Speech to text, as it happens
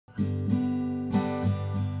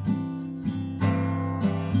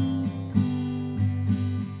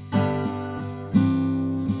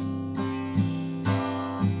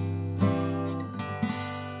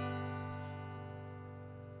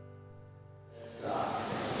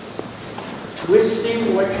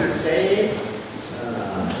twisting what you're saying.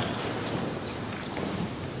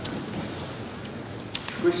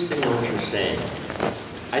 Twisting what you're saying.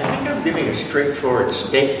 I think I'm giving a straightforward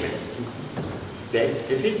statement. Okay?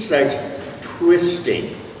 If it starts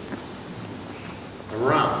twisting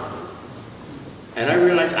around, and I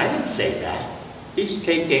realize I didn't say that. He's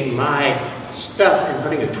taking my stuff and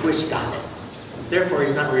putting a twist on it. Therefore,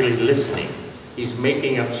 he's not really listening. He's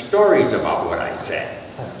making up stories about what I said.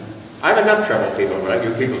 I have enough trouble, people, like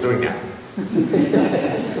you people doing that.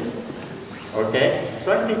 Okay?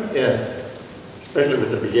 So I think, especially with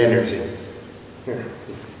the beginners,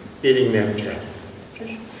 getting them to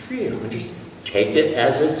just feel, just take it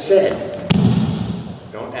as it said.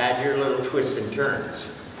 Don't add your little twists and turns.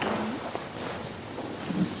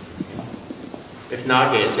 If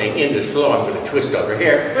Nage is saying, in this flow, I'm going to twist over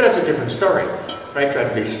here, but that's a different story. I try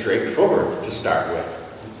to be straightforward to start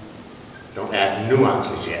with. Don't add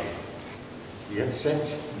nuances yet. You get the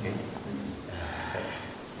sense? Okay.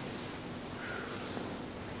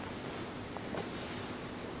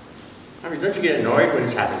 I mean, don't you get annoyed when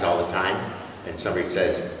this happens all the time? And somebody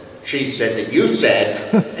says, she said that you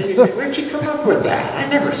said, and you say, where'd you come up with that? I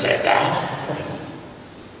never said that.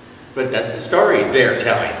 But that's the story they're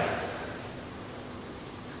telling.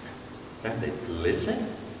 Can they listen?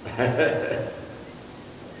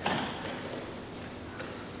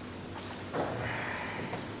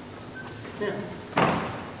 Yeah.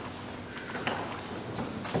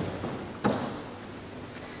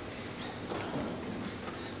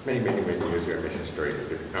 Many years ago, mission stories in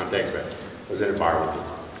different contexts, but I was in a bar with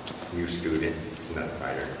a new student, not a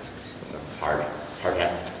fighter, a hard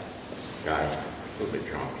hat guy, a little bit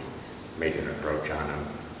drunk, made an approach on him,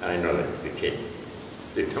 and I know that the kid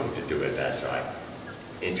didn't know what to do with that, so I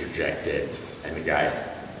interjected, and the guy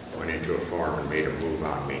went into a form and made a move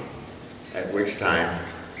on me, at which time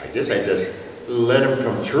I just let him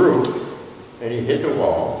come through, and he hit the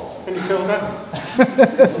wall, and he fell down.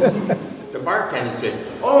 The bartender said,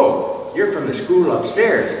 oh, you're from the school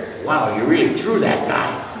upstairs. Wow, you really threw that guy.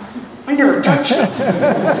 I never touched him. He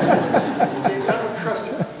said, I don't trust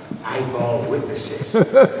him. Eyeball witnesses.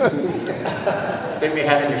 They may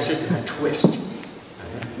have in their system a twist.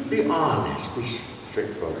 Be honest, be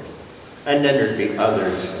straightforward. And then there'd be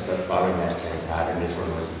others following that same pattern. This one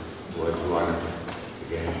was one of them.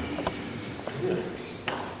 Again.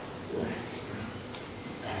 Relax.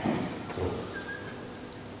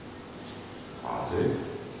 Positive.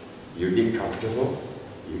 You get comfortable.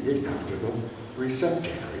 You get comfortable.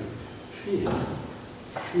 Receptively. Feel.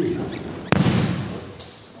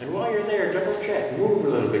 And while you're there, double check. Move a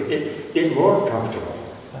little bit. Get more comfortable.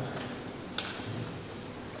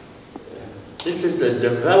 This is to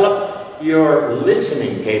develop your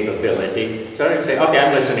listening capability. So I say, okay,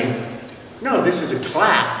 I'm listening. No, this is a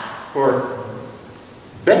class for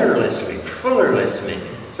better listening, fuller listening.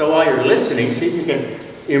 So while you're listening, see if you can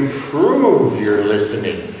improve your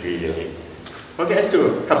listening feeling. Okay, let's do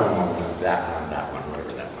a couple more of that one,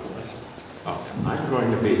 whatever that one was. Okay, I'm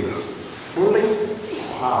going to be fully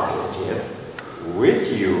positive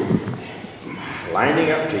with you,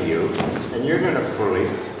 lining up to you, and you're going to fully,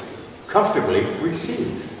 comfortably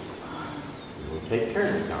receive. We'll take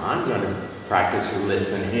turns. Now I'm going to practice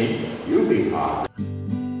listening. You be positive.